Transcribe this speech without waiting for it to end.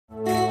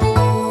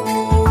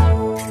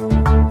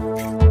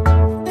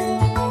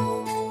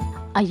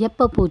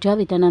అయ్యప్ప పూజా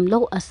విధానంలో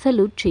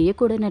అస్సలు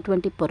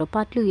చేయకూడనటువంటి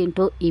పొరపాట్లు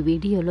ఏంటో ఈ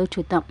వీడియోలో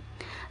చూద్దాం.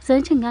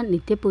 సహజంగా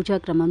నిత్య పూజా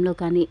క్రమంలో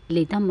కానీ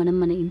లేదా మనం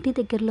మన ఇంటి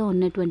దగ్గరలో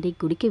ఉన్నటువంటి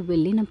గుడికి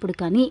వెళ్ళినప్పుడు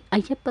కానీ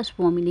అయ్యప్ప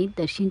స్వామిని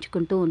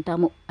దర్శించుకుంటూ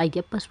ఉంటాము.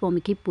 అయ్యప్ప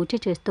స్వామికి పూజ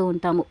చేస్తూ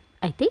ఉంటాము.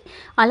 అయితే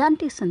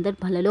అలాంటి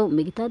సందర్భాలలో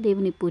మిగతా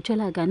దేవుని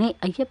పూజలాగానే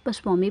అయ్యప్ప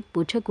స్వామి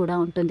పూజ కూడా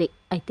ఉంటుంది.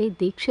 అయితే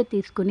దీక్ష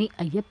తీసుకుని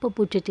అయ్యప్ప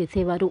పూజ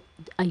చేసేవారు,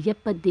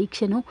 అయ్యప్ప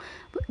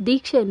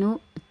దీక్షను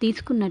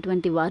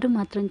తీసుకున్నటువంటి వారు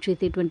మాత్రం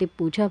చేసేటువంటి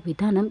పూజా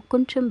విధానం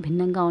కొంచెం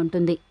భిన్నంగా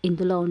ఉంటుంది.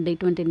 ఇందులో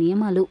ఉండేటువంటి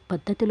నియమాలు,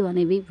 పద్ధతులు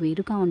అనేవి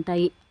వేరుగా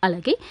ఉంటాయి.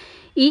 అలాగే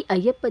ఈ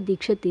అయ్యప్ప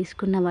దీక్ష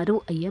తీసుకున్న వారు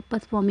అయ్యప్ప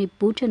స్వామి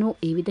పూజను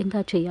ఏ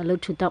విధంగా చేయాలో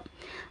చూద్దాం.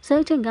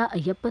 సహజంగా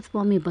అయ్యప్ప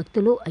స్వామి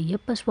భక్తులు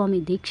అయ్యప్ప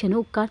స్వామి దీక్షను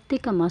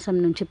కార్తీక మాసం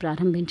నుంచి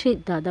ప్రారంభించి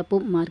దాదాపు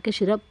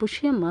మార్గశిర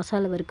పుష్య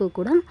మాసాల వరకు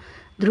కూడా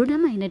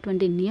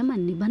దృఢమైనటువంటి నియమ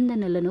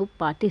నిబంధనలను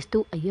పాటిస్తూ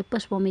అయ్యప్ప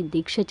స్వామి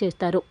దీక్ష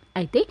చేస్తారు.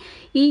 అయితే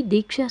ఈ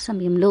దీక్షా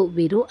సమయంలో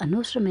వీరు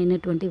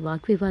అనవసరమైనటువంటి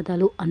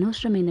వాగ్వివాదాలు,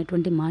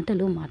 అనవసరమైనటువంటి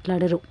మాటలు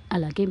మాట్లాడరు.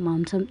 అలాగే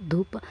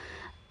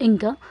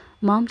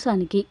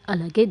మాంసానికి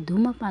అలాగే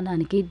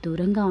ధూమపానానికి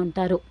దూరంగా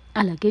ఉంటారు.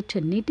 అలాగే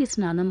చన్నీటి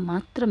స్నానం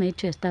మాత్రమే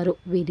చేస్తారు.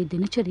 వీరి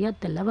దినచర్య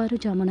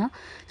తెల్లవారుజామున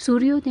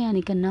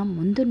సూర్యోదయానికన్నా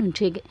ముందు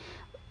నుంచే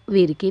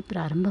వీరికి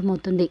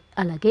ప్రారంభమవుతుంది.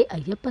 అలాగే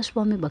అయ్యప్ప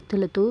స్వామి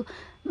భక్తులతో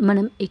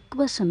మనం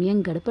ఎక్కువ సమయం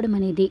గడపడం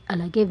అనేది,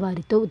 అలాగే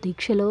వారితో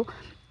దీక్షలో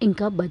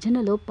ఇంకా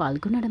భజనలో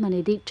పాల్గొనడం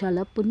అనేది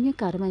చాలా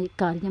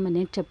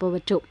కార్యమనే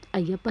చెప్పవచ్చు.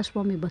 అయ్యప్ప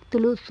స్వామి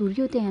భక్తులు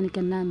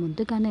సూర్యోదయానికన్నా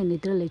ముందుగానే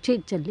నిద్రలేచి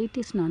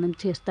చల్లీటి స్నానం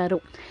చేస్తారు.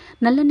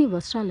 నల్లని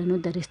వస్త్రాలను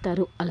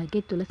ధరిస్తారు.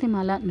 అలాగే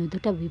తులసిమాల,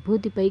 నుదుట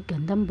విభూతిపై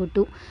గంధం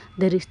బొట్టు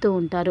ధరిస్తూ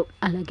ఉంటారు.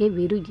 అలాగే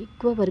వీరు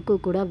ఎక్కువ వరకు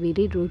కూడా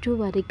వీరి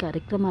రోజువారీ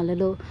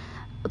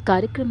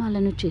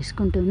కార్యక్రమాలను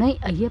చేసుకుంటూనే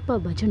అయ్యప్ప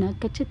భజన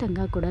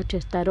ఖచ్చితంగా కూడా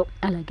చేస్తారు.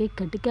 అలాగే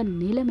గట్టిగా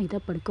నేల మీద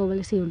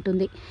పడుకోవలసి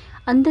ఉంటుంది.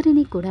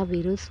 అందరినీ కూడా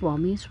వీరు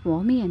స్వామి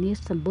స్వామి అని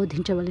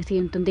సంబోధించవలసి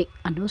ఉంటుంది.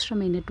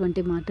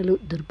 అనవసరమైనటువంటి మాటలు,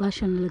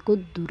 దుర్భాషణలకు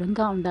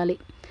దూరంగా ఉండాలి.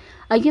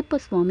 అయ్యప్ప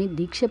స్వామి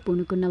దీక్ష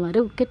పూనుకున్న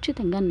వారు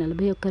ఖచ్చితంగా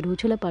 41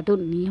 రోజుల పాటు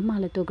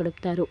నియమాలతో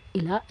గడుపుతారు.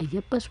 ఇలా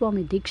అయ్యప్ప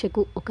స్వామి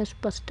దీక్షకు ఒక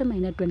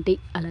స్పష్టమైనటువంటి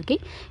అలాగే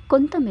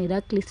కొంతమేర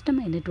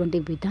క్లిష్టమైనటువంటి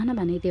విధానం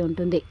అనేది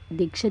ఉంటుంది.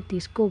 దీక్ష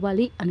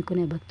తీసుకోవాలి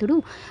అనుకునే భక్తుడు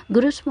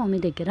గురుస్వామి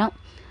దగ్గర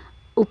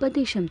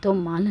ఉపదేశంతో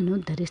మాలను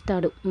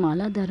ధరిస్తాడు.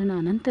 మాలాధారణ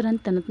అనంతరం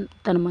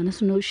తన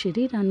మనసును,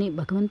 శరీరాన్ని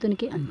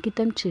భగవంతునికి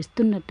అంకితం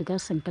చేస్తున్నట్టుగా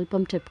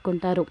సంకల్పం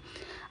చెప్పుకుంటారు.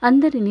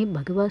 అందరినీ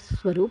భగవత్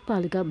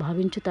స్వరూపాలుగా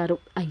భావించుతారు.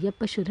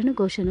 అయ్యప్ప శరణు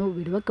ఘోషను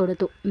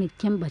విడవకూడదు.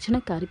 నిత్యం భజన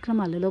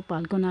కార్యక్రమాలలో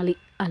పాల్గొనాలి.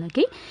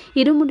 అలాగే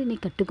ఇరుముడిని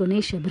కట్టుకుని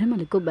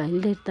శబరిమలకు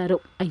బయలుదేరుతారు.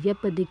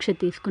 అయ్యప్ప దీక్ష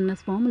తీసుకున్న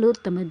స్వాములు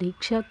తమ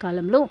దీక్షా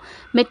కాలంలో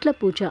మెట్ల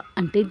పూజ,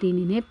 అంటే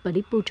దీనినే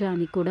పడి పూజ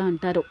అని కూడా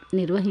అంటారు,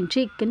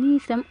 నిర్వహించి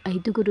కనీసం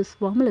 5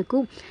 స్వాములకు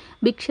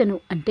భిక్షను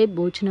అంటే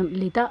భోజనం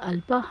లేదా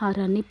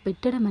అల్పాహారాన్ని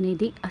పెట్టడం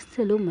అనేది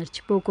అస్సలు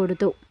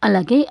మర్చిపోకూడదు.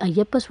 అలాగే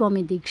అయ్యప్ప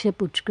స్వామి దీక్ష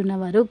పుచ్చుకున్న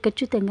వారు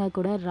ఖచ్చితంగా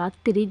కూడా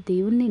రాత్రి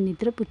దేవుణ్ణి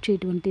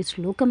నిద్రపుచ్చేటువంటి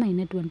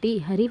శ్లోకమైనటువంటి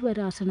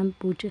హరివరాసనం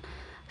పూజ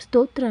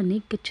స్తోత్రాన్ని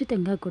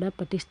ఖచ్చితంగా కూడా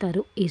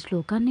పఠిస్తారు. ఈ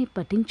శ్లోకాన్ని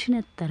పఠించిన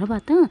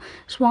తర్వాత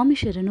స్వామి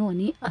శరణు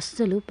అని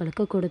అస్సలు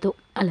పలకకూడదు.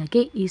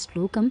 అలాగే ఈ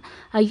శ్లోకం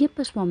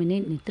అయ్యప్ప స్వామిని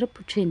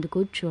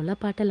నిద్రపుచ్చేందుకు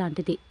జోలపాట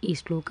లాంటిది. ఈ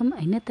శ్లోకం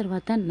అయిన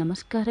తర్వాత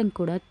నమస్కారం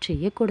కూడా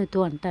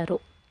చేయకూడదు అంటారు.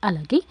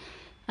 అలాగే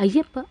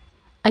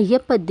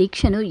అయ్యప్ప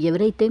దీక్షను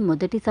ఎవరైతే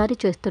మొదటిసారి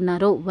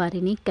చేస్తున్నారో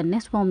వారిని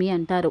కన్యాస్వామి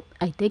అంటారు.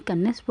 అయితే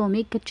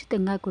కన్యాస్వామి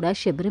ఖచ్చితంగా కూడా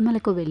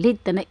శబరిమలకు వెళ్ళి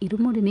తన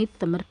ఇరుముడిని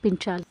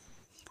సమర్పించాలి.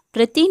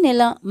 ప్రతి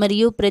నెల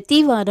మరియు ప్రతి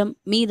వారం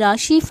మీ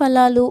రాశి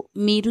ఫలాలు,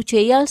 మీరు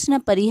చేయాల్సిన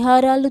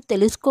పరిహారాలు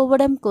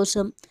తెలుసుకోవడం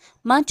కోసం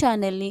మా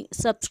ఛానల్ని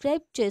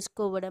సబ్స్క్రైబ్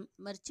చేసుకోవడం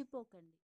మర్చిపోకండి.